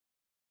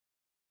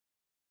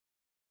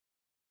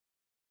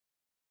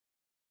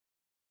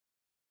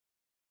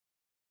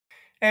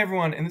Hey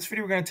everyone, in this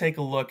video we're going to take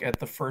a look at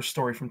the first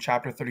story from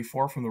chapter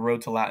 34 from the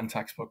Road to Latin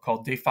textbook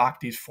called De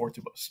Factis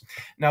Fortibus.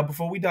 Now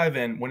before we dive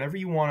in, whenever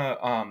you want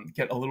to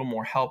get a little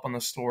more help on the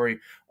story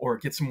or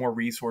get some more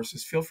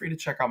resources, feel free to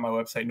check out my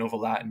website Nova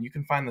Latin. You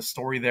can find the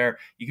story there.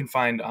 You can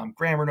find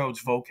grammar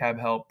notes, vocab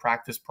help,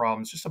 practice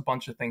problems, just a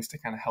bunch of things to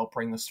kind of help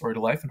bring the story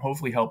to life and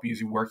hopefully help you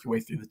as you work your way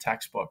through the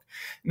textbook.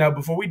 Now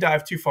before we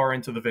dive too far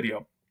into the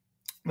video,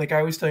 like I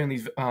always tell you in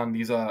these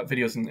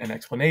videos and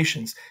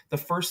explanations, the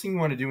first thing you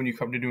want to do when you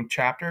come to a new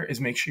chapter is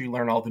make sure you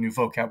learn all the new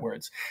vocab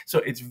words. So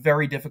it's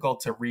very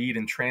difficult to read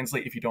and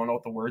translate if you don't know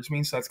what the words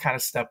mean. So that's kind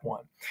of step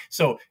one.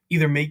 So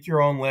either make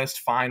your own list,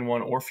 find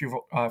one, or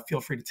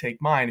feel free to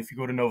take mine. If you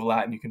go to Nova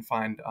Latin, you can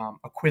find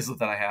a Quizlet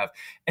that I have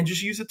and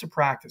just use it to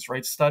practice,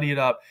 right? Study it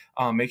up.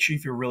 Make sure you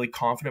feel really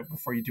confident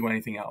before you do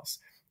anything else.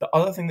 The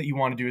other thing that you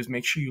want to do is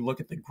make sure you look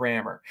at the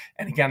grammar.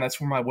 And again,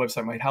 that's where my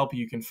website might help you.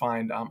 You can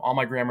find all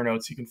my grammar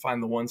notes. You can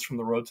find the ones from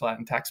the Road to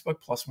Latin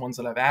textbook, plus ones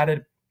that I've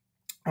added.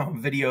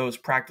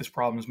 Videos, practice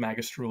problems,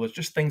 magistrulas,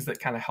 just things that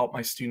kind of help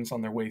my students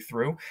on their way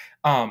through.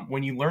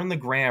 When you learn the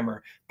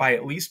grammar by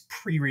at least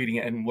pre-reading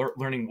it and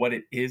learning what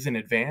it is in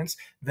advance,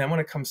 then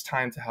when it comes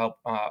time to help,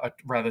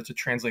 to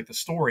translate the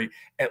story,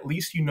 at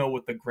least you know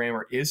what the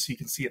grammar is so you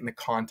can see it in the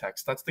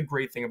context. That's the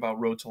great thing about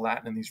Road to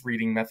Latin and these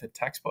reading method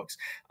textbooks.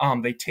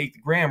 They take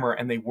the grammar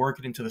and they work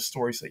it into the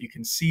story so that you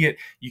can see it,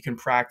 you can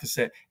practice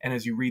it, and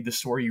as you read the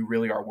story, you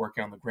really are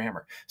working on the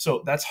grammar.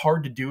 So that's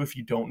hard to do if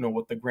you don't know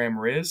what the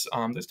grammar is.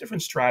 There's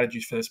different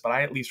strategies for this, but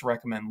I at least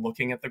recommend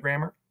looking at the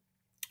grammar.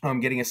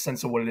 Getting a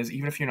sense of what it is,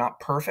 even if you're not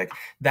perfect.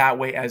 That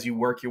way, as you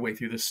work your way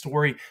through the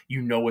story,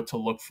 you know what to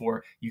look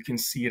for. You can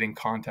see it in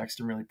context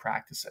and really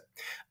practice it.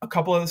 A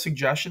couple other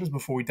suggestions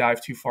before we dive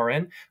too far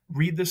in.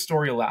 Read the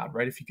story aloud,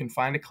 right? If you can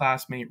find a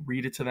classmate,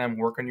 read it to them,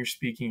 work on your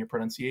speaking, your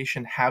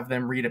pronunciation, have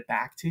them read it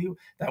back to you.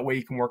 That way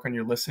you can work on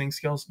your listening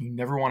skills. You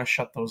never want to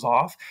shut those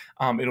off.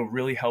 It'll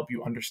really help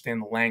you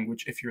understand the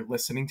language if you're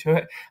listening to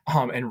it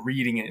and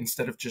reading it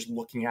instead of just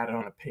looking at it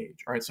on a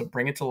page. All right, so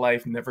bring it to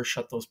life. Never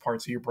shut those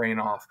parts of your brain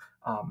off.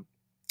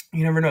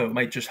 You never know, it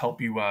might just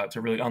help you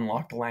to really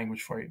unlock the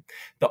language for you.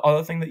 The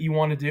other thing that you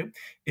want to do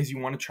is you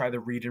want to try the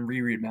read and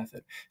reread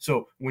method.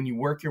 So when you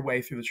work your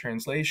way through the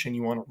translation,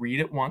 you want to read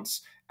it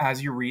once.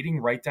 As you're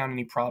reading, write down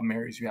any problem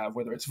areas you have,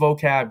 whether it's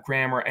vocab,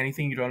 grammar,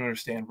 anything you don't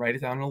understand, write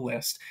it down on a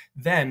list.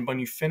 Then when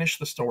you finish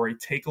the story,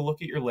 take a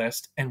look at your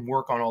list and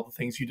work on all the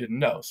things you didn't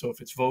know. So if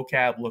it's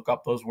vocab, look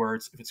up those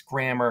words. If it's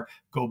grammar,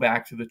 go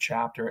back to the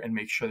chapter and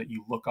make sure that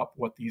you look up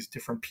what these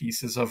different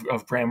pieces of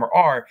grammar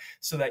are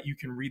so that you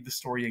can read the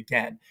story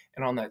again.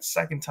 And on that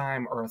second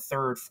time or a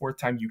third, fourth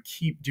time, you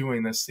keep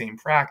doing this same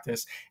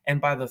practice. And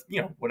by the,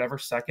 whatever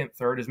second,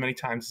 third, as many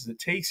times as it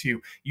takes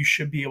you, you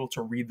should be able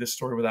to read this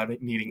story without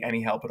it needing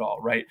any help at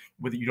all, right?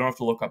 You don't have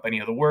to look up any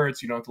of the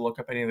words. You don't have to look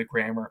up any of the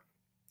grammar.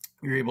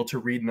 You're able to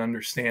read and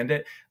understand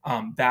it.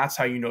 That's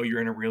how you know you're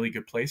in a really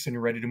good place and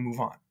you're ready to move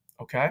on.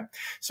 Okay,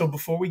 so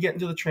before we get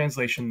into the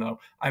translation, though,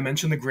 I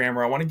mentioned the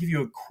grammar. I want to give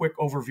you a quick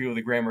overview of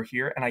the grammar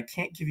here, and I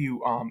can't give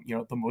you,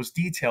 the most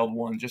detailed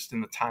one just in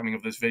the timing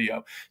of this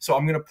video. So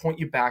I'm going to point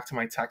you back to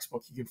my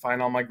textbook. You can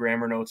find all my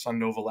grammar notes on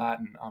Nova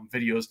Latin,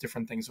 videos,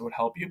 different things that would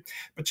help you.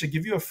 But to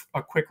give you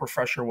a quick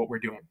refresher of what we're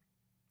doing.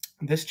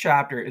 This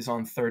chapter is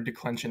on third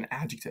declension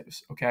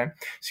adjectives, okay?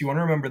 So you want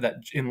to remember that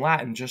in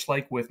Latin, just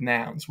like with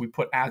nouns, we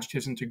put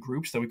adjectives into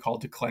groups that we call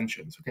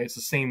declensions, okay? It's the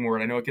same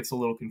word. I know it gets a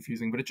little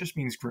confusing, but it just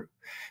means group.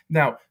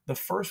 Now, the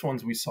first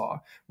ones we saw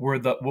were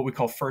what we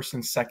call first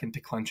and second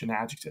declension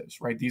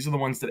adjectives, right? These are the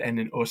ones that end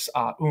in us,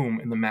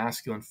 in the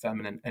masculine,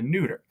 feminine, and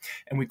neuter.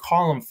 And we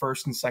call them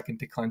first and second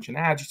declension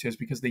adjectives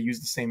because they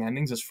use the same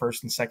endings as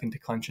first and second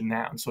declension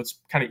nouns. So it's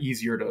kind of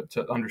easier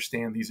to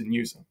understand these and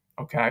use them,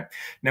 okay?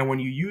 Now, when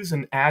you use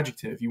an adjective,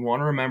 you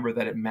want to remember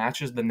that it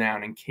matches the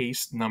noun in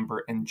case,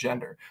 number, and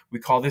gender. We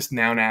call this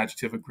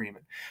noun-adjective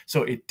agreement.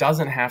 So it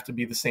doesn't have to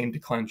be the same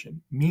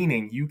declension,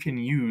 meaning you can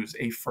use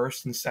a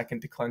first and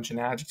second declension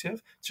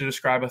adjective to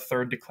describe a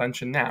third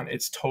declension noun.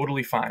 It's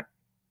totally fine.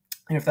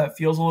 And if that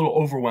feels a little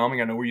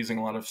overwhelming, I know we're using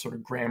a lot of sort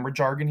of grammar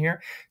jargon here,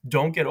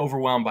 don't get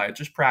overwhelmed by it.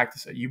 Just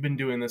practice it. You've been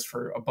doing this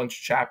for a bunch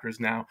of chapters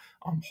now.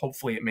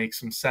 Hopefully it makes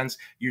some sense.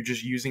 You're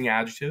just using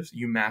adjectives.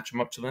 You match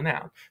them up to the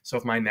noun. So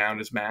if my noun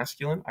is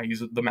masculine, I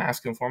use the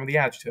masculine form of the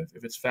adjective.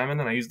 If it's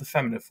feminine, I use the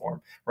feminine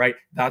form, right?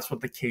 That's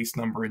what the case,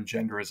 number, and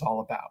gender is all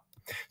about.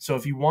 So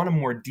if you want a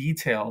more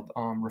detailed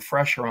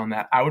refresher on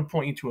that, I would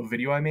point you to a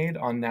video I made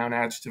on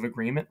noun-adjective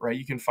agreement, right?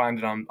 You can find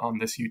it on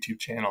this YouTube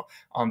channel.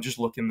 Just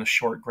look in the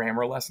short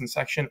grammar lesson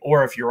section,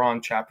 or if you're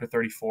on chapter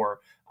 34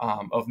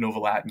 of Nova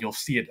Latin, you'll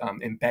see it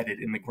embedded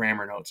in the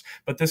grammar notes.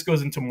 But this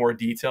goes into more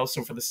detail,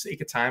 so for the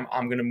sake of time,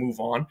 I'm going to move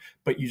on,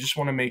 but you just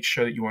want to make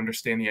sure that you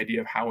understand the idea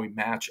of how we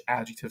match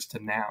adjectives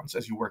to nouns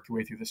as you work your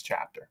way through this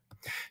chapter.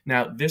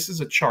 Now, this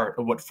is a chart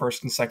of what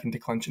first and second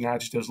declension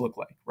adjectives look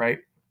like, right?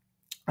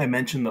 I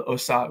mentioned the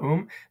us,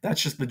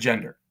 that's just the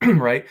gender,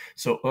 right?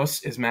 So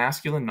us is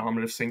masculine,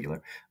 nominative,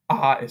 singular.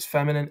 A is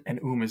feminine and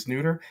is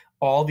neuter.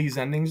 All these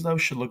endings, though,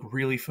 should look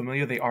really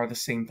familiar. They are the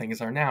same thing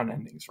as our noun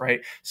endings, right?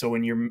 So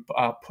when you're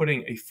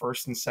putting a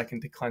first and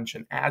second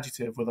declension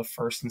adjective with a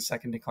first and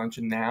second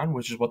declension noun,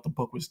 which is what the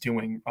book was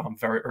doing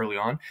very early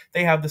on,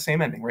 they have the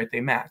same ending, right?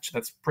 They match.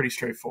 That's pretty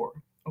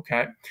straightforward,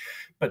 okay?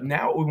 But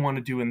now what we want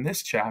to do in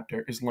this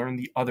chapter is learn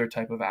the other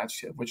type of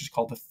adjective, which is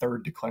called the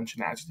third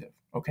declension adjective,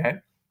 okay?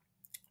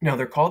 Now,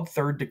 they're called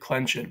third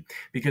declension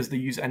because they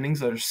use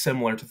endings that are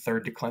similar to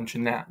third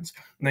declension nouns.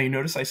 Now, you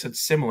notice I said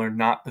similar,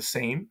 not the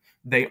same.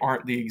 They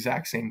aren't the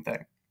exact same thing.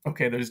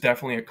 Okay, there's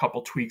definitely a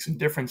couple tweaks and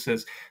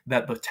differences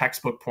that the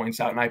textbook points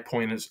out, and I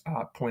point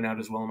out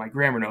as well in my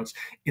grammar notes.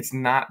 It's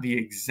not the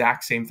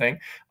exact same thing,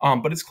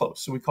 but it's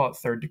close. So we call it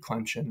third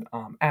declension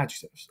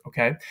adjectives.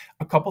 Okay,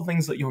 a couple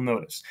things that you'll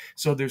notice.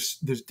 So there's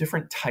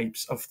different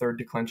types of third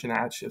declension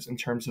adjectives in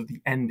terms of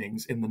the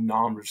endings in the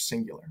nominative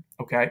singular.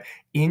 Okay,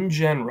 in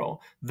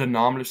general, the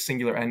nominative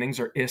singular endings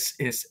are is,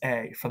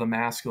 a for the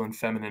masculine,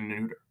 feminine,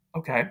 and neuter.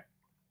 Okay.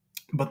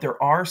 But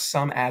there are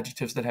some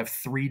adjectives that have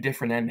three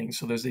different endings.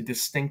 So there's a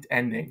distinct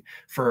ending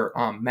for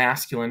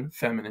masculine,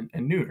 feminine,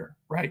 and neuter,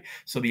 right?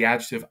 So the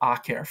adjective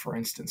acer, for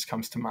instance,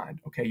 comes to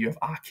mind. Okay, you have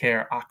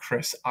acer,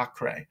 acris,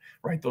 acre,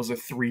 right? Those are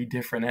three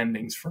different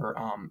endings for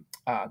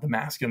the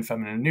masculine,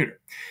 feminine, and neuter.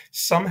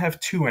 Some have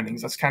two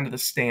endings. That's kind of the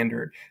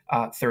standard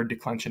third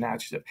declension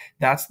adjective.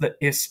 That's the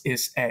is,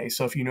 a.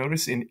 So if you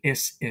notice in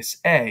is,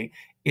 a,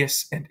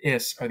 is and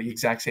is are the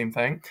exact same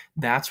thing.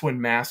 That's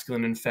when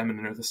masculine and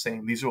feminine are the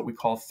same. These are what we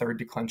call third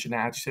declension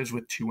adjectives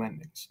with two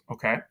endings,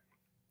 okay?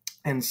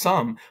 And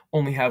some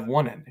only have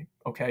one ending,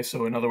 okay?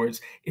 So in other words,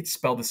 it's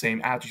spelled the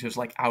same. Adjectives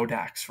like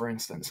audax, for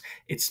instance,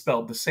 it's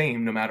spelled the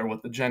same no matter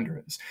what the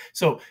gender is.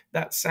 So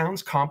that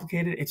sounds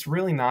complicated. It's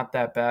really not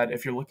that bad.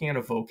 If you're looking at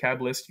a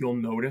vocab list, you'll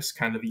notice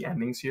kind of the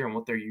endings here and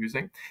what they're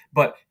using,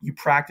 but you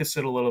practice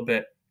it a little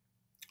bit.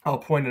 I'll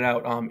point it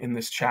out in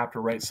this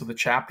chapter, right? So the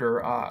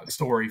chapter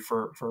story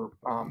for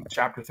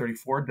chapter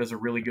 34 does a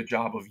really good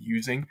job of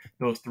using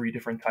those three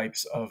different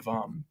types of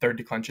third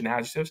declension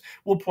adjectives.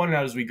 We'll point it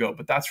out as we go,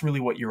 but that's really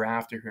what you're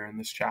after here in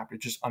this chapter,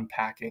 just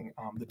unpacking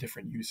the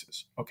different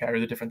uses, okay, or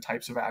the different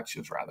types of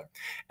adjectives, rather.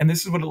 And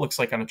this is what it looks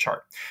like on a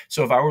chart.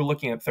 So if I were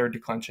looking at third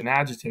declension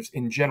adjectives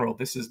in general,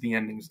 this is the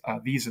endings.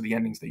 These are the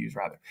endings they use,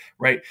 rather,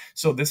 right?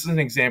 So this is an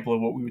example of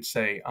what we would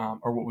say,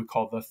 or what we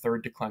call the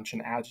third declension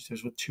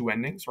adjectives with two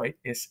endings, right?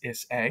 Is,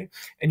 a,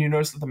 and you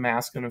notice that the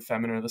masculine and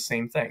feminine are the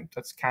same thing.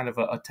 That's kind of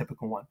a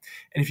typical one.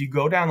 And if you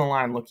go down the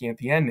line looking at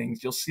the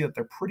endings, you'll see that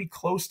they're pretty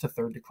close to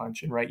third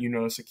declension, right? You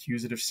notice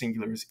accusative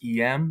singular is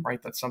em,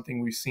 right? That's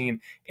something we've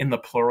seen in the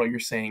plural. You're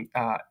saying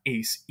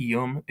ace,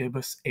 eum,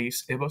 ibus,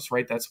 ace, ibus,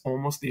 right? That's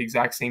almost the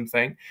exact same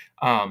thing.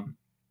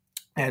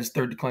 As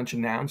third declension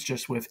nouns,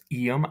 just with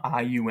eum,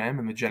 ium,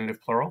 in the genitive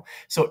plural.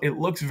 So it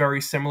looks very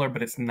similar,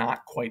 but it's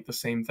not quite the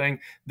same thing.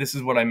 This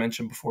is what I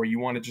mentioned before. You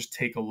want to just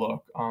take a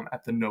look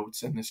at the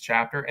notes in this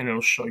chapter, and it'll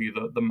show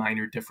you the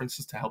minor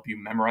differences to help you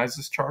memorize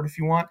this chart if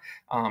you want.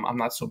 I'm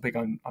not so big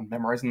on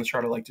memorizing the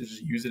chart. I like to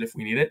just use it if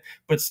we need it,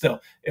 but still,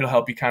 it'll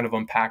help you kind of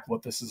unpack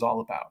what this is all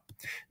about.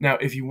 Now,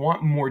 if you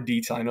want more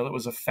detail, I know that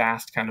was a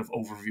fast kind of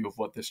overview of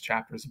what this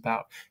chapter is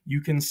about.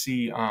 You can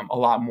see a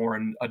lot more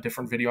in a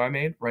different video I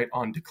made, right,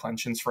 on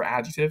declension for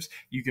adjectives.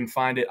 You can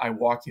find it. I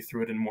walk you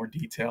through it in more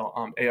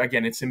detail.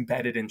 Again, it's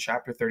embedded in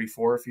chapter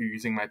 34 if you're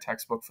using my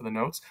textbook for the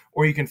notes,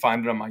 or you can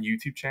find it on my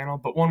YouTube channel.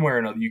 But one way or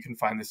another, you can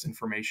find this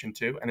information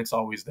too, and it's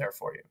always there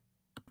for you.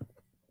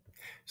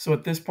 So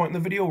at this point in the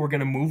video, we're going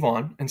to move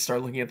on and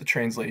start looking at the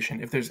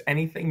translation. If there's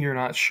anything you're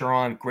not sure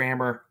on,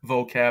 grammar,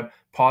 vocab,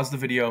 pause the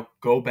video,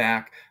 go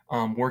back,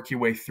 work your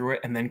way through it,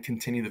 and then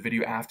continue the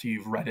video after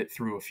you've read it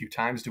through a few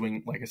times,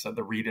 doing, like I said,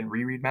 the read and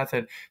reread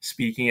method,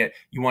 speaking it.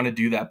 You want to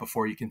do that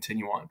before you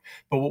continue on.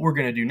 But what we're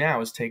going to do now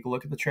is take a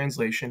look at the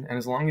translation, and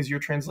as long as your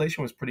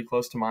translation was pretty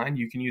close to mine,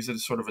 you can use it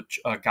as sort of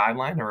a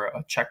guideline or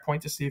a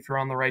checkpoint to see if you're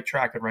on the right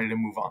track and ready to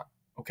move on,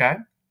 okay?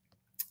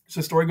 So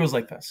the story goes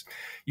like this.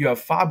 You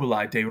have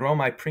fabulae de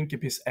Romae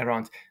principis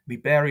erant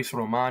liberis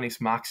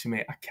Romanis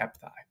maxime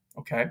acceptae.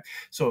 Okay,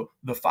 so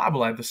the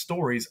fabulae, the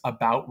stories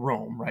about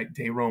Rome, right?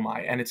 De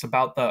Romae, and it's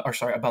about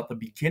the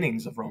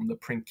beginnings of Rome, the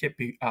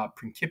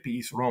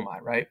principiis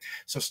Romae, right?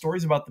 So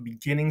stories about the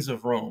beginnings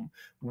of Rome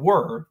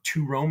were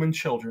to Roman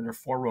children or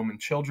for Roman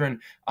children,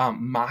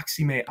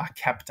 maxime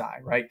acceptae,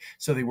 right?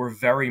 So they were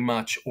very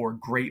much or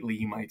greatly,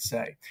 you might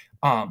say,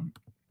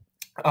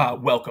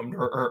 welcomed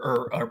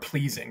or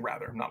pleasing,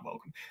 rather, not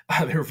welcome.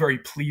 They were very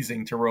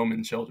pleasing to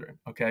Roman children,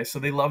 okay? So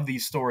they love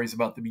these stories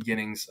about the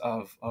beginnings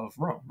of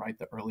Rome, right?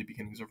 The early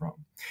beginnings of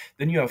Rome.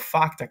 Then you have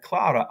facta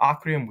clara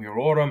acrium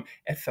virorum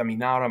et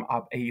feminarum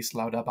ab eis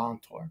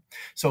laudabantur.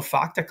 So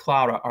facta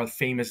clara are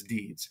famous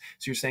deeds.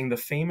 So you're saying the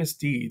famous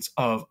deeds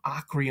of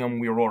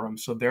acrium virorum.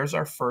 So there's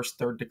our first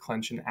third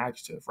declension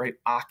adjective, right?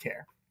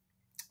 Acer.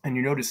 And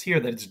you notice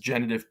here that it's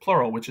genitive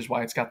plural, which is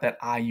why it's got that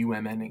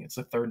ium ending. It's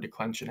the third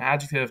declension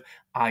adjective.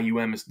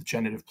 Ium is the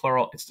genitive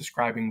plural. It's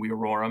describing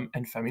virorum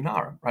and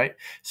feminarum, right?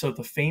 So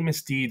the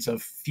famous deeds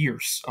of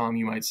fierce,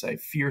 you might say,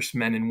 fierce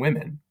men and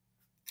women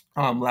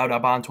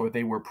laudabantur,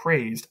 they were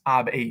praised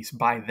ab eis,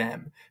 by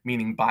them,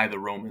 meaning by the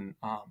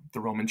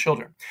Roman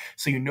children.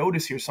 So you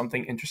notice here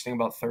something interesting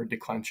about third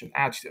declension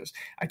adjectives.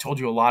 I told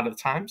you a lot of the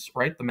times,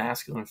 right, the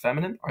masculine and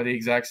feminine are the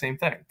exact same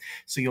thing.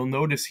 So you'll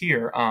notice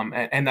here,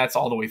 and that's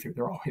all the way through,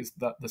 they're always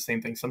the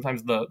same thing.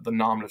 Sometimes the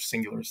nominative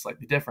singular is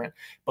slightly different,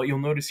 but you'll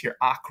notice here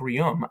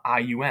acrium,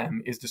 ium,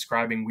 is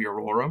describing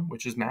virorum,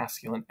 which is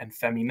masculine, and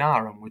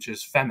feminarum, which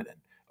is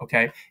feminine.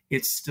 Okay,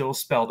 it's still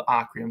spelled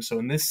acrium. So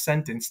in this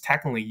sentence,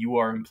 technically, you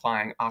are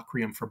implying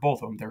acrium for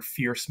both of them. They're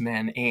fierce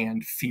men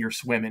and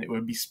fierce women. It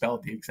would be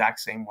spelled the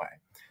exact same way.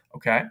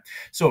 Okay,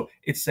 so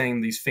it's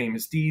saying these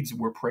famous deeds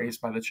were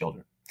praised by the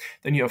children.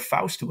 Then you have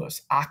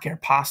Faustulus, acer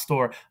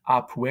pastor,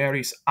 a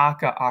pueris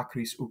aca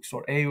acris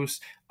uxor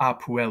eus, a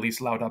puellis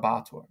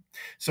laudabatur.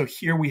 So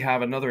here we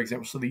have another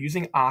example. So they're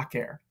using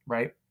acer,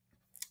 right?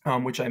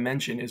 Which I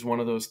mentioned is one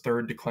of those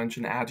third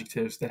declension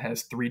adjectives that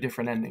has three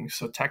different endings.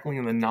 So technically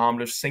in the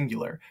nominative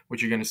singular,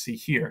 which you're going to see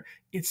here,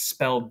 it's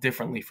spelled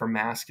differently for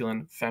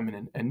masculine,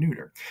 feminine, and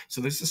neuter.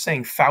 So this is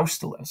saying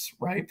Faustulus,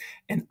 right?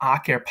 And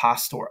acer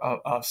pastor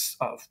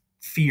of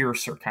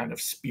fierce or kind of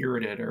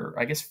spirited, or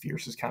I guess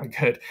fierce is kind of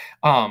good,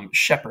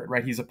 shepherd,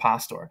 right? He's a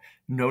pastor.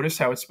 Notice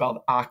how it's spelled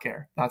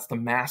acer. That's the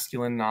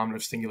masculine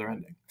nominative singular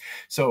ending.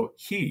 So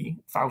he,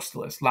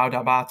 Faustulus,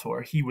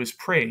 laudabatur, he was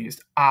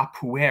praised a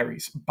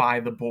pueris, by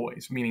the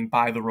boys, meaning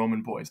by the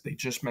Roman boys. They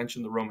just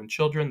mentioned the Roman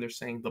children. They're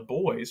saying the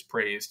boys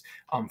praised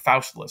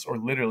Faustulus, or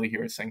literally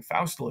here it's saying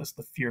Faustulus,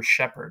 the fierce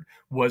shepherd,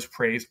 was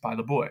praised by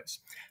the boys.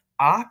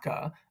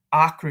 Aca,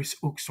 acris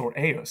uxor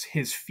eos,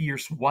 his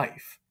fierce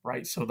wife,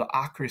 right? So the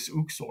acris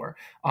uxor,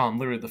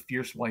 literally the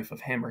fierce wife of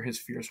him, or his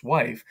fierce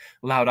wife,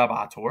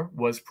 laudabatur,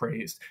 was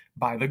praised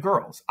by the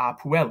girls, a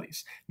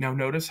puellis. Now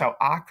notice how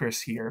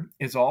acris here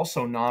is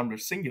also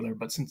nominative singular,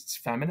 but since it's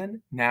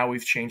feminine, now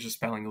we've changed the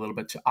spelling a little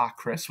bit to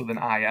acris with an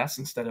is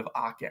instead of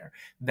acer.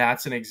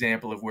 That's an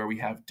example of where we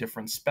have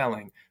different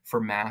spelling for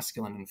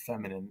masculine and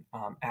feminine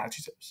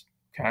adjectives.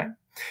 Okay?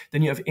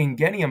 Then you have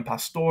ingenium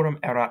pastorum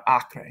erat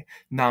acre,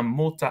 nam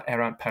multa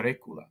erant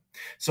pericula.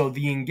 So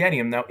the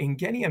ingenium, now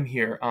ingenium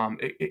here,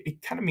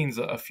 it kind of means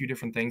a few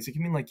different things. It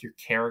can mean like your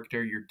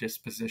character, your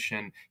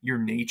disposition, your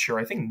nature.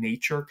 I think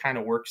nature kind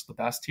of works the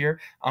best here.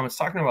 It's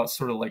talking about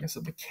sort of, like I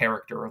said, the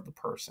character of the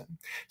person.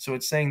 So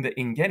it's saying the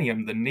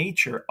ingenium, the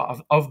nature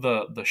of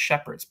the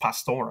shepherds,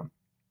 pastorum,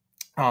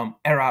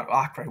 erat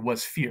acre,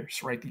 was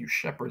fierce, right? These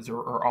shepherds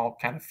are all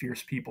kind of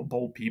fierce people,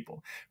 bold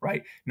people,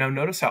 right? Now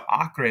notice how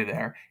acre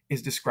there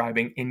is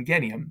describing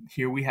ingenium.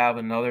 Here we have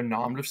another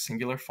nominative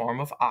singular form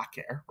of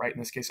acer, right? In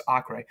this case,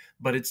 acre,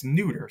 but it's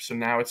neuter, so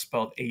now it's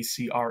spelled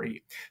acre.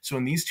 So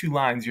in these two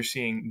lines, you're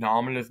seeing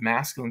nominative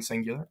masculine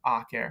singular,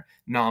 acer,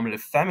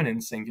 nominative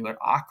feminine singular,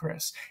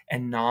 acris,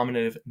 and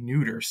nominative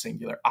neuter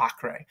singular,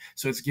 acre.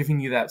 So it's giving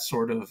you that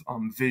sort of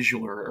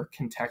visual or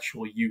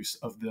contextual use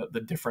of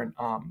the different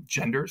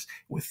genders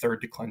with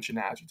third declension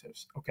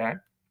adjectives. Okay,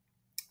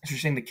 so you're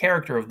saying the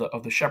character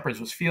of the shepherds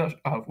was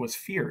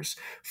fierce,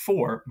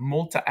 for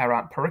multa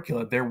erant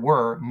pericula, there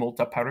were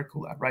multa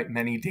pericula, right?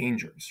 Many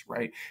dangers,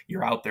 right?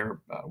 You're out there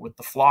with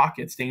the flock,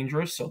 it's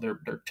dangerous, so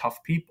they're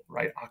tough people,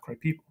 right? Acre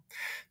people.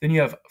 Then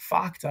you have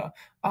facta,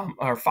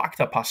 or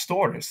facta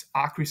pastoris,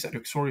 acris et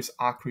uxoris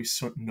acris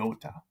sunt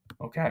nota.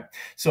 Okay,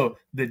 so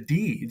the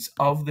deeds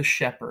of the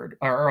shepherd,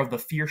 or of the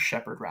fierce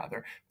shepherd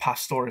rather,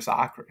 pastoris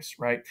acris,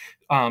 right?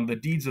 The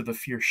deeds of the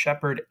fierce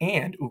shepherd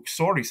and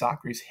uxoris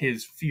acris,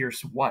 his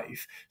fierce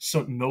wife,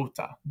 sunt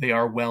nota, they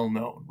are well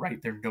known,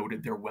 right? They're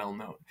noted, they're well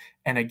known.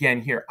 And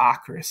again, here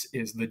acris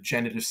is the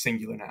genitive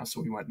singular now.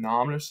 So we went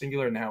nominative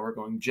singular, now we're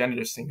going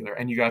genitive singular,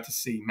 and you got to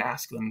see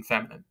masculine and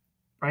feminine,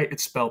 right?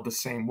 It's spelled the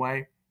same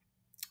way.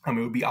 It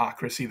would be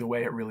acris either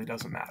way, it really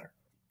doesn't matter.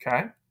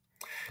 Okay?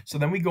 So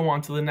then we go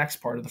on to the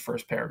next part of the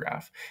first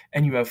paragraph,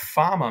 and you have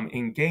famam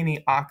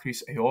ingeni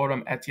acris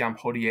eorum etiam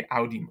hodie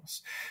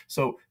audimus.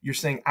 So you're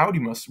saying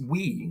audimus,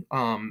 we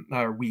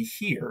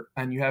hear,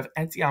 and you have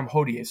etiam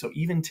hodie, so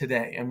even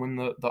today. And when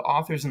the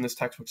authors in this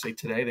textbook say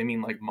today, they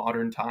mean like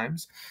modern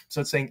times.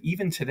 So it's saying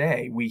even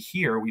today we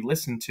hear, we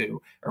listen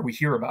to, or we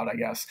hear about, I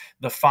guess,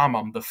 the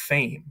famam, the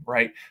fame,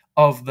 right?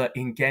 Of the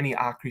ingeni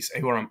acris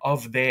eorum,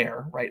 of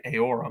their, right,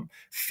 eorum,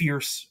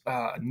 fierce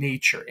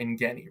nature,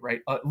 ingeni, right,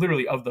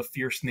 literally of the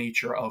fierce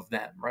nature of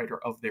them, right,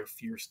 or of their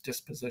fierce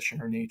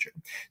disposition or nature.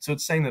 So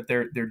it's saying that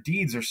their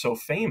deeds are so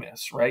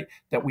famous, right,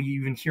 that we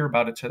even hear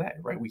about it today,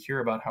 right? We hear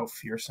about how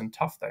fierce and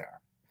tough they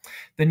are.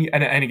 Then you,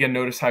 and again,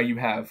 notice how you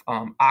have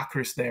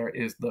acris there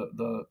is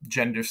the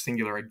gender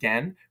singular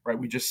again, right?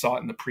 We just saw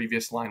it in the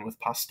previous line with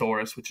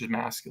pastoris, which is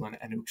masculine,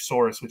 and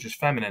uxoris, which is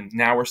feminine.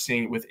 Now we're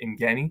seeing it with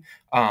ingeni,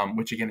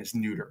 which again is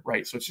neuter,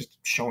 right? So it's just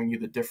showing you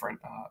the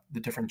different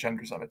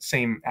genders of it.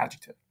 Same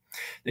adjective.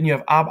 Then you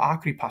have ab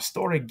acri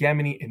pastore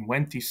gemini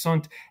inventi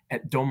sunt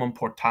et domum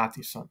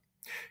portati sunt.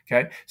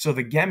 Okay, so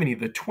the gemini,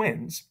 the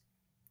twins,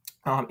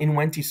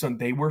 Inventi sunt,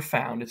 they were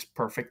found, it's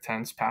perfect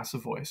tense,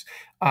 passive voice.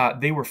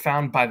 They were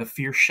found by the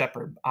fierce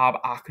shepherd, ab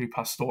acri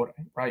pastore,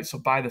 right? So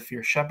by the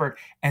fierce shepherd,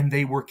 and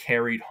they were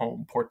carried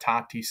home.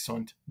 Portati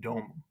sunt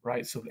domum,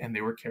 right? So, and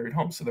they were carried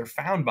home. So they're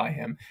found by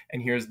him,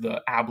 and here's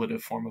the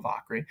ablative form of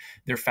acri.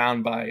 They're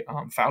found by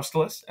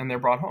Faustulus, and they're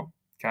brought home.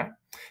 Okay,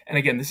 and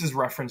again, this is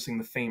referencing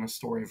the famous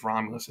story of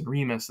Romulus and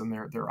Remus and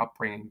their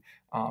upbringing,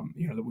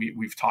 that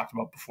we've talked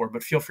about before.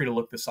 But feel free to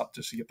look this up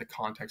just to get the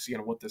context again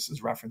of what this is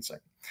referencing.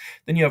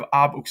 Then you have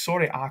ab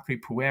uxore acri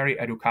pueri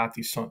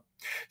educati sunt.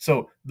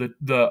 So the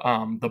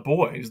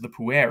boys, the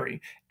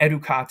pueri,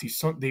 educati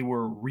sunt, they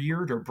were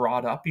reared or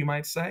brought up, you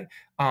might say,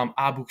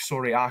 ab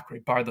uxore acri,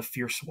 by the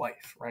fierce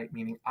wife, right?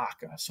 Meaning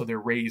Acca. So they're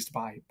raised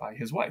by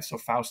his wife. So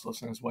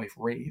Faustulus and his wife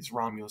raised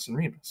Romulus and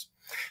Remus.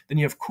 Then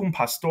you have cum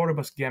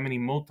pastoribus gemini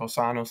multos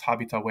annos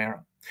habita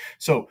vera.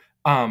 So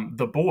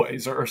the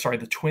boys, or sorry,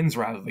 the twins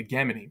rather, the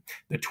Gemini,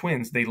 the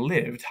twins, they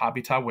lived,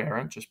 habita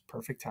vera, just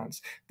perfect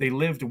tense, they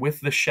lived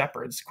with the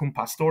shepherds, cum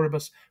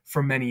pastoribus,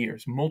 for many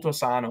years.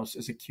 Multos annos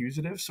is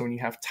accusative, so when you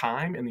have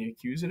time in the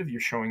accusative, you're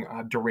showing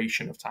a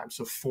duration of time.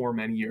 So for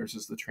many years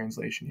is the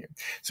translation here.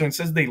 So it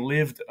says they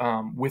lived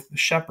with the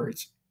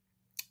shepherds.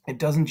 It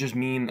doesn't just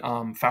mean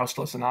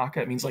Faustulus and Acca.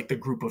 It means like the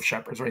group of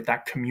shepherds, right?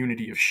 That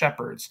community of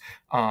shepherds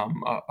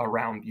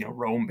around,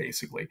 Rome,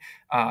 basically.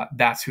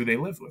 That's who they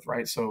live with,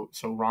 right? So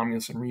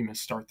Romulus and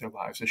Remus start their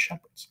lives as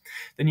shepherds.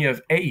 Then you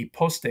have ei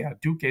postea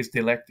duces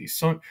delecti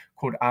sunt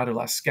quod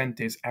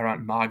adolescentes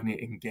erant magni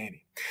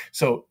ingeni.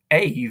 So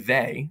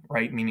they,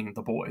 right, meaning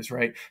the boys,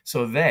 right?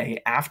 So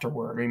they,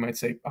 afterward, or you might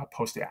say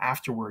postea,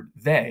 afterward,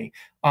 they,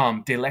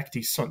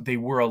 delecti sunt, they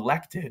were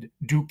elected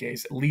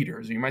duces,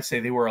 leaders. You might say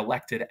they were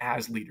elected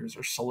as leaders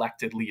or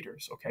selected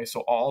leaders, okay?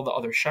 So all the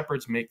other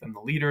shepherds make them the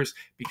leaders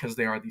because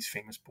they are these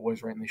famous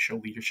boys, right? And they show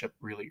leadership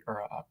really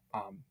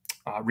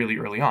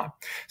early on.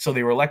 So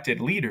they were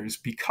elected leaders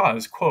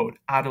because, quote,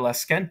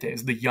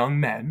 adolescentes, the young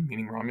men,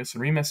 meaning Romulus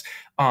and Remus,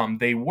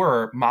 they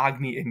were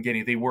magni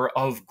ingeni, they were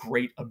of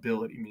great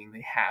ability, meaning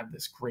they had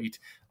this great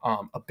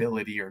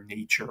ability or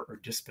nature or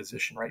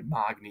disposition, right?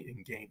 Magni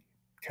ingeni.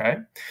 Okay,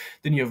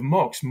 then you have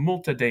mox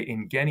multa de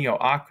ingenio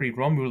acri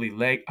Romuli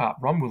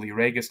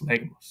regis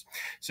legimus.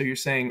 So you're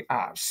saying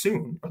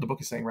soon, or the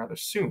book is saying rather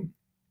soon,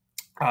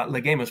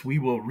 legemus, we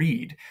will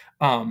read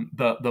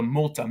the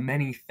multa,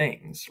 many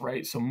things,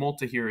 right? So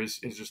multa here is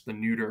just the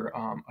neuter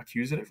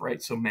accusative,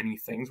 right? So many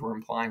things, we're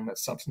implying that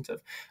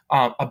substantive,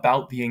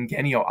 about the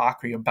ingenio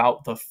acri,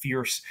 about the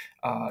fierce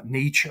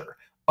nature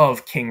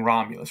of King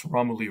Romulus.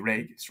 Romuli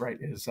regis, right,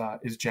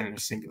 is genitive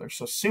singular.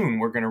 So soon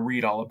we're going to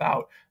read all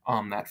about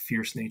that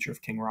fierce nature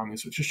of King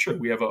Romulus, which is true.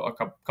 We have a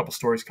couple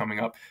stories coming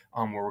up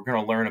where we're going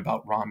to learn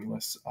about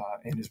Romulus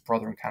and his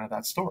brother and kind of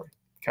that story.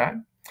 Okay.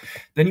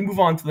 Then you move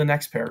on to the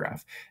next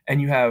paragraph,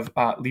 and you have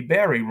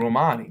liberi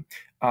Romani,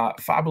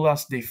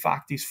 fabulas de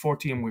factis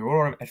fortium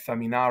virorum et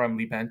feminarum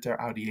libenter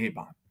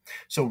audieban.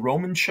 So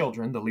Roman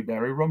children, the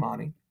liberi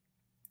Romani,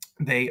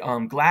 they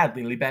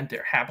gladly,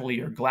 libenter, happily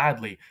or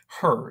gladly,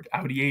 heard,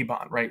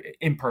 audieban, right?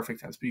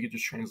 Imperfect tense, but you could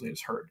just translate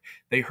as heard.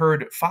 They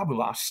heard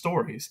fabulas,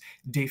 stories,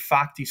 de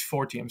factis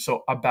fortium,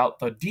 so about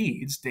the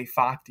deeds, de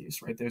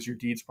factis, right? There's your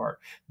deeds part.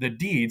 The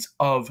deeds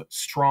of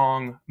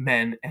strong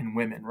men and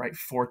women, right?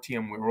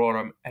 Fortium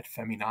virorum et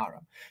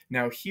feminarum.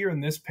 Now here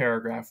in this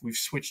paragraph, we've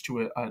switched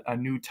to a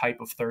new type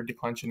of third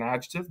declension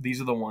adjective.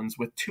 These are the ones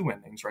with two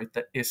endings, right?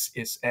 The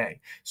is a.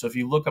 So if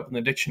you look up in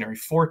the dictionary,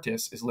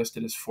 fortis is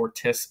listed as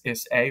fortis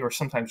is a, or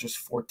sometimes just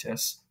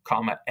fortis,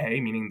 comma, a,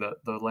 meaning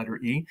the letter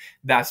E.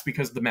 That's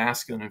because the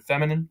masculine and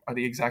feminine are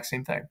the exact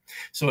same thing.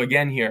 So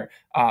again here,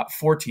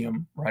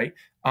 fortium, right,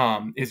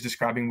 is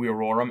describing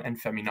virorum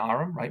and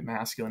feminarum, right,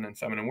 masculine and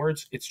feminine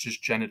words. It's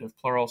just genitive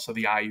plural, so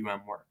the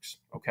IUM works,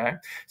 okay?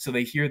 So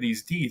they hear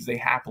these deeds, they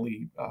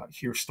happily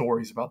hear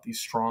stories about these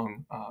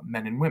strong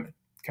men and women,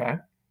 okay?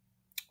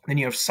 Then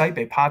you have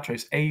Saipe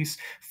Patres Eis,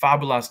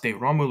 Fabulas de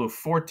Romulo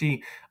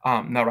Forti,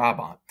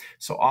 Narabant.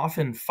 So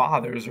often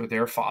fathers, or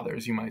their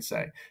fathers, you might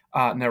say,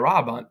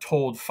 Narabant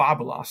told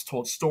fabulas,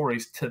 told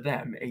stories to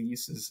them.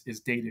 Eis is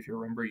dative. You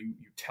remember, you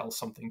tell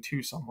something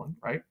to someone,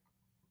 right?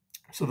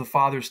 So the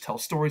fathers tell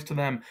stories to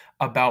them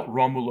about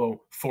Romulo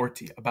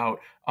Forti, about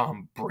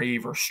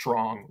brave or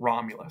strong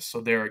Romulus.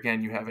 So there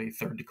again, you have a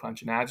third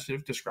declension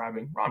adjective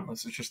describing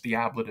Romulus. It's just the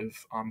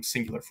ablative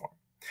singular form.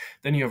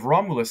 Then you have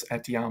Romulus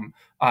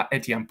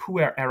etiam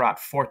puer erat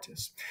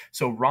fortis.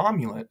 So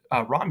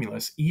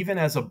Romulus, even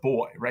as a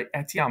boy, right?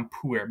 Etiam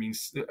puer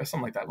means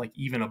something like that, like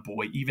even a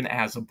boy, even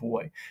as a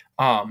boy.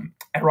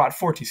 Erat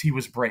fortis, he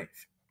was brave.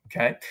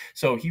 Okay,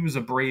 so he was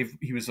a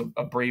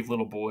brave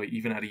little boy,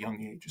 even at a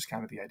young age, is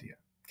kind of the idea.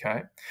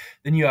 Okay,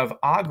 then you have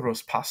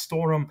agros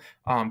pastorum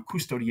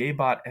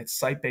custodiebat et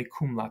saipe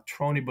cum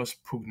latronibus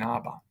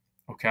pugnabat.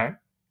 Okay.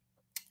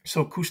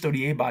 So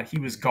custodiebat, he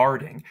was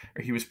guarding,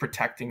 or he was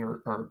protecting,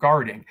 or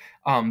guarding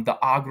the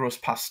agros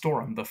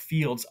pastorum, the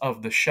fields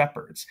of the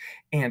shepherds.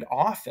 And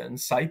often,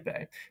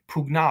 saipe,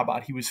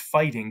 pugnabat, he was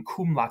fighting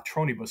cum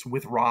latronibus,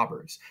 with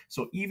robbers.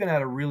 So even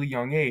at a really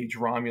young age,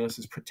 Romulus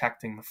is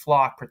protecting the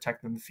flock,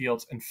 protecting the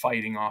fields, and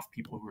fighting off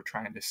people who were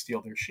trying to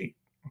steal their sheep.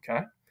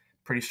 Okay?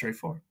 Pretty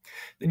straightforward.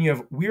 Then you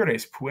have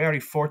vires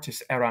pueri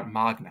fortis erat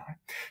magni.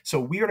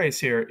 So vires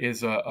here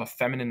is a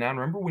feminine noun.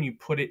 Remember when you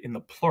put it in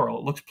the plural,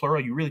 it looks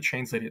plural, you really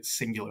translate it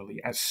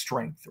singularly as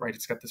strength, right?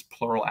 It's got this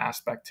plural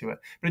aspect to it,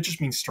 but it just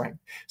means strength.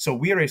 So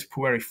vires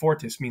pueri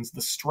fortis means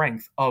the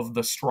strength of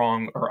the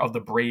strong, or of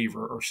the brave,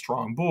 or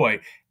strong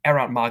boy.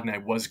 Erat magni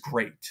was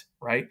great,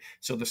 right?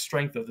 So the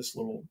strength of this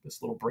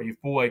little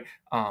brave boy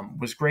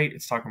was great.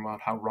 It's talking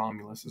about how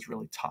Romulus is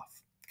really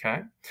tough.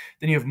 Okay.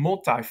 Then you have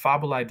multi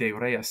fabulae de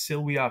rea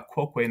Silvia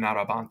quoque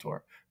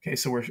narabantur. Okay,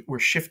 so we're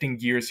shifting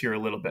gears here a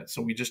little bit.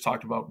 So we just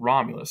talked about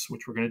Romulus,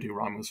 which we're going to do,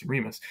 Romulus and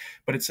Remus.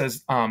 But it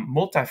says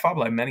multi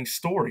fabulae, many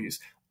stories,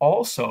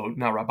 also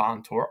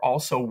narabantur,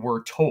 also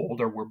were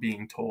told, or were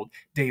being told,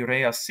 de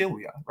rea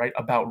Silvia, right,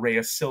 about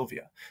Rea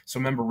Silvia.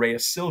 So remember, Rea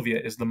Silvia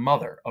is the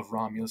mother of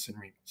Romulus and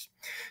Remus.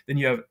 Then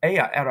you have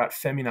ea erat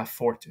femina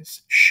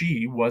fortis.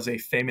 She was a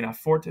femina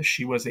fortis.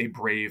 She was a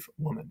brave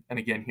woman. And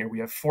again, here we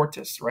have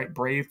fortis, right?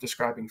 Brave,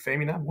 describing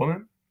femina,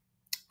 woman.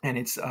 And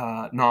it's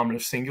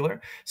nominative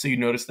singular. So you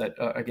notice that,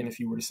 again,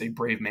 if you were to say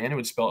brave man, it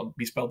would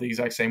be spelled the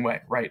exact same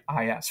way, right?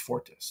 Is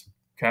fortis.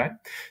 Okay,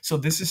 so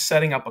this is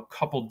setting up a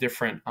couple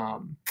different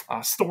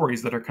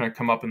stories that are going to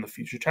come up in the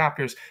future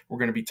chapters. We're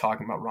going to be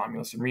talking about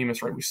Romulus and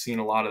Remus, right? We've seen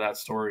a lot of that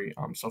story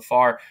so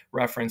far,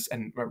 referenced,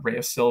 and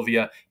Rea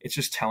Silvia. It's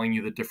just telling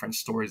you the different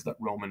stories that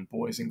Roman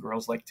boys and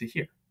girls like to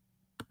hear.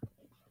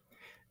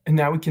 And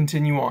now we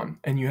continue on,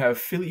 and you have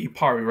filii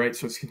parvi, right?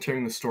 So it's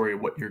continuing the story of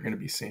what you're going to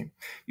be seeing.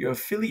 You have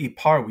filii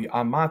parvi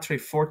a matre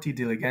forti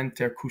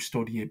diligenter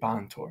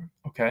custodiebantur,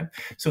 okay?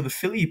 So the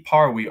filii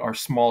parvi are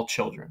small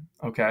children,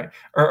 okay?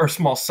 Or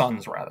small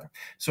sons, rather.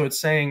 So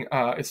it's saying,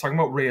 it's talking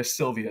about Rea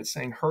Silvia. It's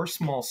saying her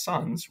small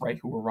sons, right,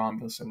 who were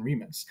Romulus and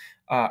Remus,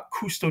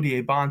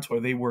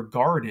 custodiebantur, they were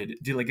guarded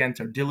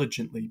diligenter,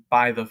 diligently,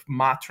 by the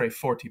matre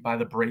forti, by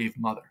the brave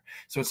mother.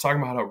 So it's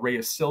talking about how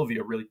Rea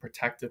Silvia really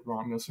protected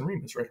Romulus and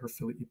Remus, right? Her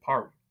filii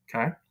parvi,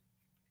 okay?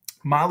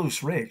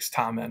 Malus rex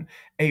tamen,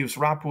 eius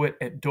rapuit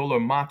et dolor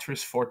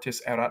matris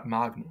fortis erat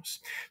magnus.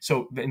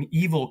 So an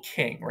evil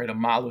king, right? A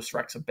malus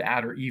rex, a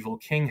bad or evil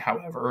king,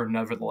 however, or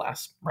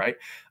nevertheless, right?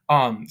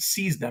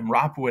 Seized them,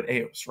 rapuit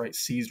eius, right?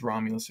 Seized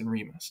Romulus and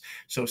Remus.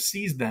 So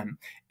seized them,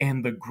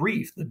 and the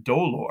grief, the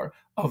dolor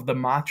of the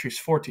matris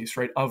fortis,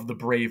 right? Of the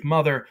brave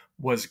mother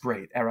was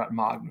great, erat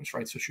magnus,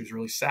 right? So she was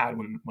really sad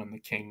when the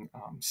king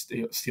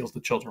steals the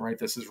children, right?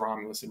 This is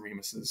Romulus and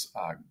Remus's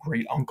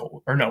great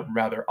uncle, or no,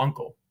 rather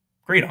uncle.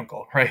 Great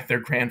uncle, right? Their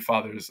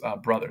grandfather's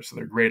brother, so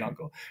their great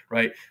uncle,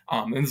 right?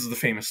 And this is the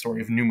famous story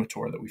of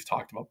Numitor that we've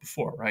talked about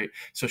before, right?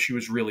 So she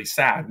was really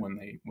sad when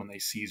they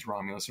seized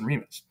Romulus and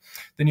Remus.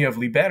 Then you have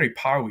liberi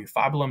parvi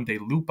fabulum de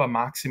lupa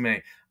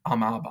maxime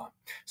amaba.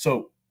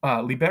 So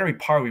liberi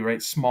parvi,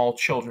 right? Small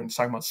children. It's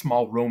talking about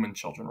small Roman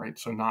children, right?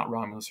 So not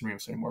Romulus and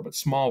Remus anymore, but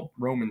small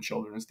Roman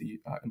children is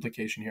the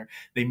implication here.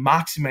 They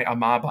maxime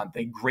amaban.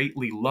 They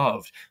greatly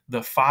loved the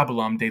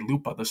fabulum de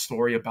lupa, the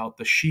story about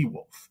the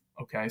she-wolf.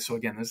 Okay, so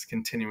again, this is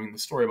continuing the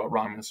story about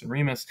Romulus and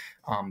Remus.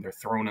 They're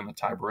thrown in the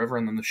Tiber River,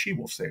 and then the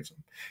she-wolf saves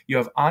them. You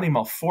have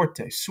animal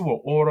forte,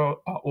 suo ore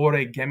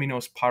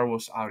geminos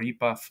parvos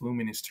aripa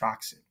fluminis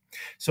traxit.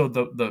 So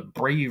the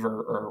brave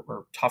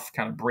or tough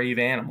kind of brave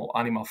animal,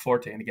 animal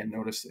forte, and again,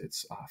 notice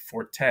it's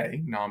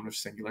forte, nominative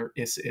singular,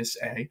 is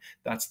a,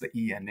 that's the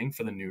E ending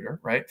for the neuter,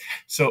 right?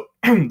 So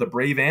the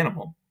brave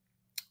animal,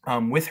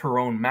 with her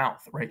own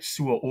mouth, right?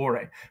 Sua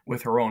ore,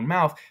 with her own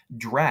mouth,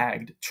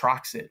 dragged,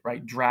 traxit,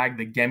 right? Dragged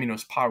the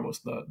geminos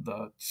parvos,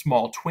 the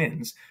small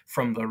twins,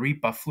 from the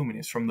ripa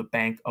fluminis, from the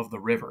bank of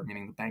the river,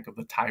 meaning the bank of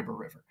the Tiber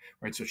River,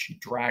 right? So she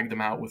dragged them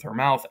out with her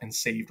mouth and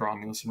saved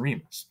Romulus and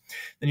Remus.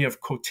 Then you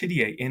have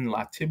quotidie in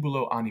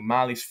latibulo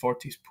animalis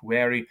fortis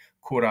pueri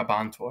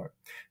curabantur.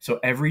 So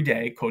every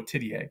day,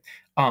 quotidie,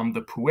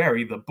 the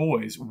pueri, the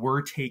boys,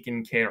 were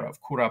taken care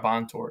of.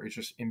 Curabantur is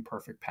just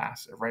imperfect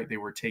passive, right? They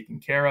were taken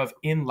care of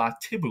in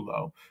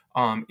latibulo,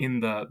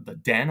 in the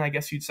den, I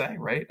guess you'd say,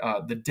 right?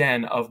 The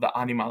den of the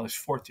animalis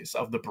fortis,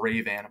 of the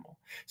brave animal.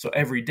 So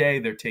every day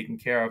they're taken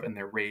care of, and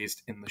they're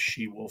raised in the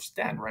she-wolf's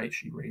den, right?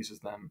 She raises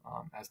them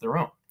as their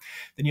own.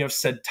 Then you have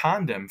sed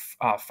tandem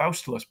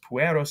faustulus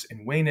pueros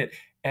invenit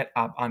et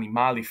ab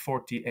animali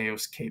forti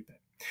eos capit.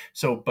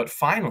 So, but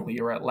finally,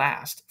 or at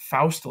last,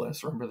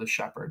 Faustulus, remember the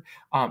shepherd,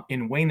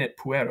 invenit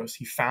pueros,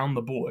 he found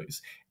the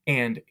boys,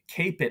 and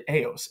capit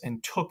eos,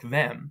 and took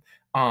them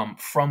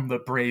from the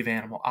brave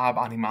animal, ab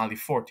animali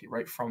forti,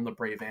 right, from the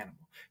brave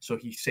animal. So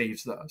he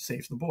saves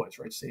the boys,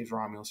 right, saves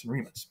Romulus and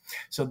Remus.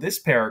 So this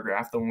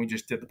paragraph, the one we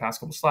just did the past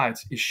couple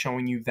slides, is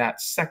showing you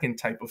that second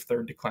type of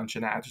third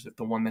declension adjective,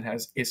 the one that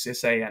has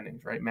is-a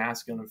endings, right,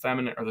 masculine and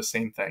feminine are the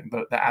same thing.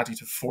 The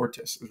adjective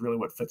fortis is really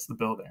what fits the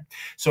bill there.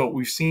 So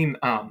we've seen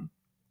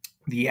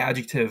the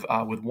adjective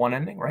with one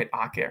ending, right?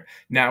 Acer.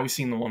 Now we've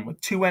seen the one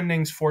with two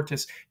endings,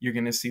 fortis. You're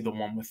going to see the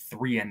one with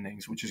three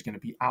endings, which is going to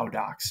be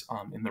audax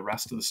in the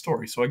rest of the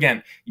story. So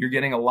again, you're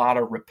getting a lot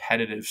of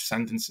repetitive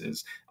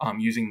sentences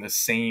using the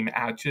same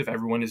adjective.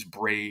 Everyone is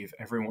brave.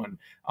 Everyone,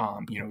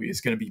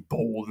 is going to be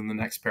bold in the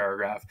next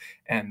paragraph.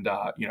 And,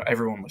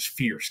 everyone was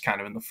fierce kind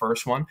of in the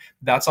first one.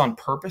 That's on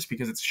purpose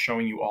because it's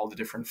showing you all the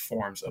different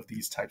forms of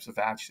these types of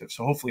adjectives.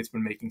 So hopefully it's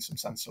been making some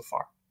sense so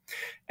far.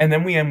 And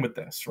then we end with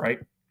this, right?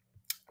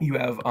 You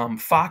have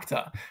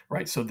facta,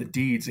 right? So the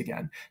deeds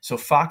again. So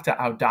facta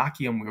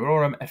audacium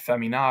virorum et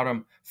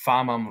feminarum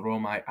famam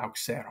Romae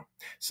auxerum.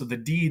 So the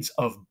deeds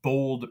of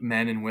bold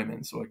men and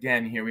women. So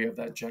again, here we have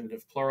that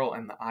genitive plural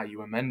and the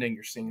ium ending.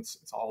 You're seeing it's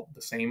all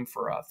the same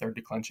for third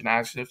declension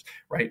adjectives,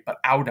 right?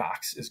 But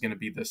audax is going to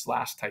be this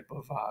last type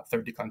of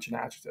third declension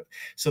adjective.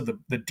 So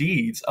the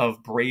deeds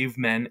of brave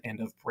men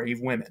and of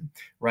brave women,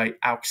 right?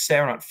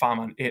 Auxerunt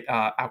famam.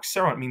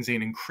 Auxerunt means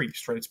it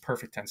increased, right? It's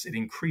perfect tense. It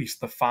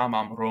increased the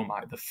famam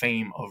Romae, the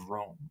fame of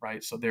Rome,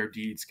 right? So their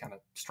deeds kind of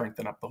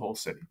strengthen up the whole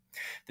city.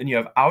 Then you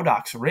have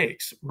audax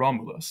rex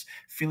Romulus,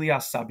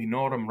 filias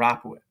Sabinorum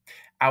rapuit.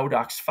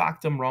 Audax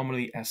factum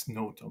Romuli est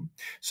notum.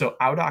 So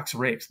audax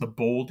rex, the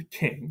bold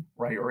king,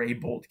 right, or a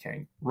bold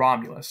king,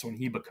 Romulus, when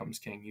he becomes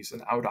king, he's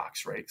an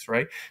audax rex,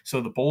 right? So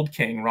the bold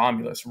king,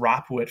 Romulus,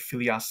 rapuit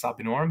filias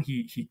Sabinorum,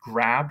 he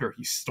grabbed or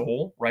he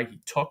stole, right?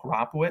 He took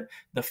rapuit,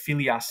 the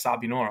filias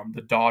Sabinorum,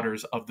 the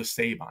daughters of the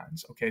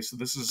Sabines. Okay, so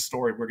this is a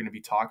story we're going to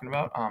be talking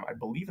about, I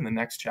believe, in the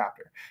next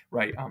chapter,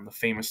 right? The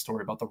famous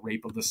story about the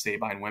rape of the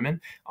Sabine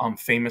women,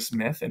 famous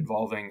myth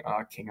involving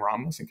King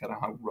Romulus and kind of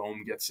how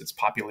Rome gets its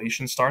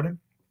population started.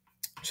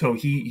 So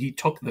he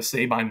took the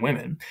Sabine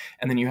women,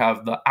 and then you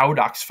have the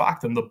audax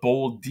factum, the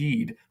bold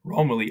deed,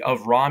 Romuli,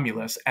 of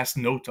Romulus est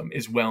notum,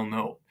 is well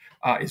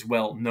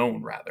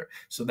known rather.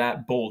 So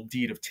that bold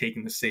deed of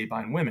taking the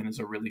Sabine women is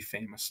a really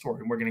famous story,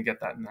 and we're going to get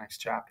that in the next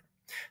chapter.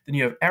 Then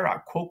you have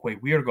erat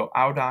quoque virgo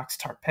audax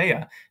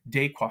tarpeia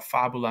de qua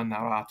fabula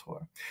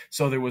narrator.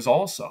 So there was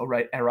also,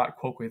 right, erat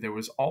quoque, there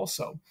was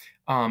also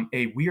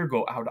a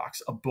virgo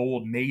audax, a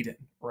bold maiden,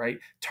 right,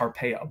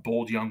 tarpeia, a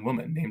bold young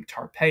woman named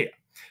Tarpeia,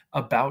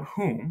 about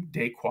whom,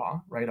 de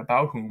qua, right,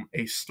 about whom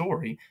a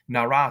story,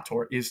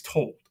 narrator, is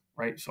told,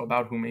 right? So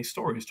about whom a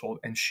story is told,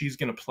 and she's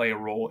going to play a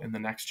role in the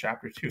next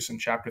chapter too. So in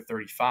chapter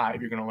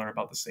 35, you're going to learn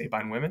about the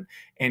Sabine women,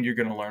 and you're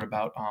going to learn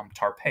about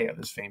Tarpeia,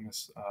 this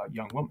famous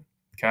young woman.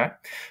 Okay,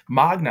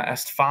 magna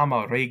est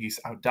fama regis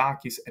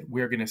audacis et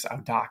virginis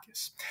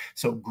audacis.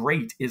 So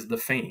great is the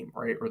fame,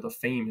 right? Or the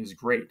fame is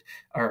great.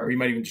 Or you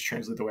might even just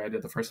translate the way I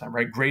did the first time,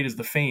 right? Great is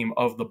the fame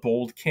of the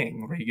bold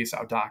king, regis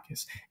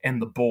audacis, and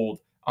the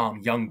bold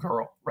young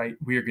girl, right?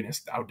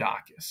 Virginis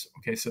audacis.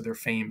 Okay, so their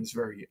fame is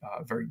very,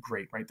 very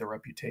great, right? Their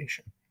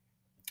reputation.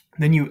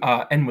 Then you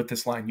end with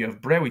this line. You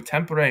have brevi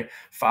tempore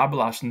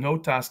fabulas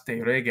notas de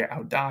rege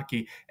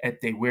audaci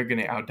et de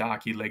virgine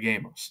audaci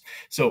legemus.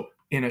 So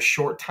in a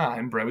short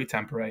time, brevi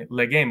tempore,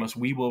 legemus,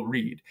 we will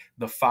read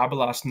the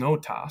fabulas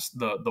notas,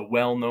 the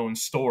well-known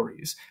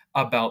stories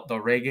about the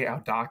rege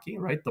audaci,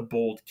 right, the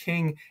bold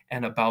king,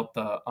 and about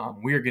the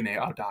virgine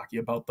audaci,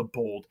 about the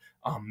bold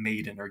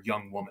maiden or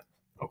young woman.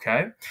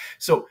 Okay,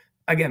 so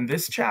again,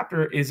 this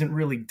chapter isn't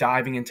really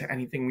diving into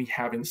anything we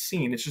haven't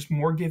seen. It's just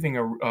more giving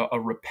a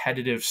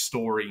repetitive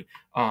story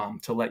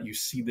to let you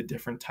see the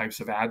different types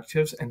of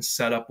adjectives and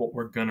set up what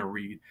we're going to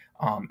read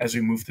as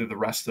we move through the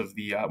rest of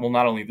the,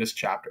 not only this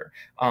chapter,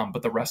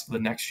 but the rest of the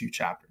next few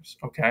chapters,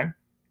 okay?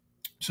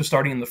 So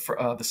starting in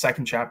the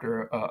second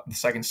chapter, the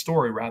second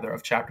story rather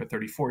of chapter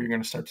 34, you're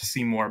going to start to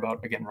see more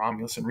about, again,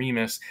 Romulus and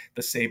Remus,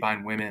 the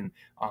Sabine women,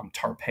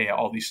 Tarpeia.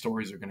 All these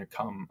stories are going to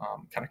come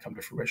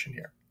to fruition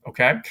here.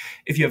 Okay.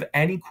 If you have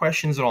any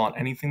questions at all on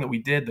anything that we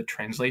did, the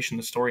translation,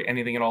 the story,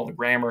 anything at all, the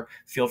grammar,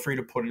 feel free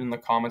to put it in the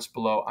comments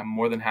below. I'm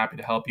more than happy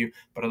to help you.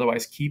 But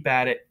otherwise, keep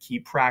at it,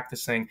 keep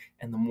practicing,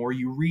 and the more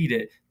you read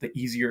it, the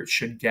easier it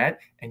should get.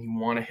 And you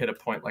want to hit a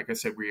point, like I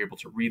said, where you're able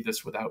to read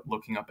this without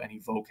looking up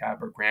any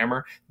vocab or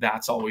grammar.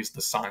 That's always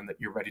the sign that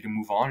you're ready to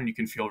move on and you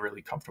can feel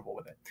really comfortable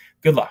with it.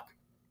 Good luck.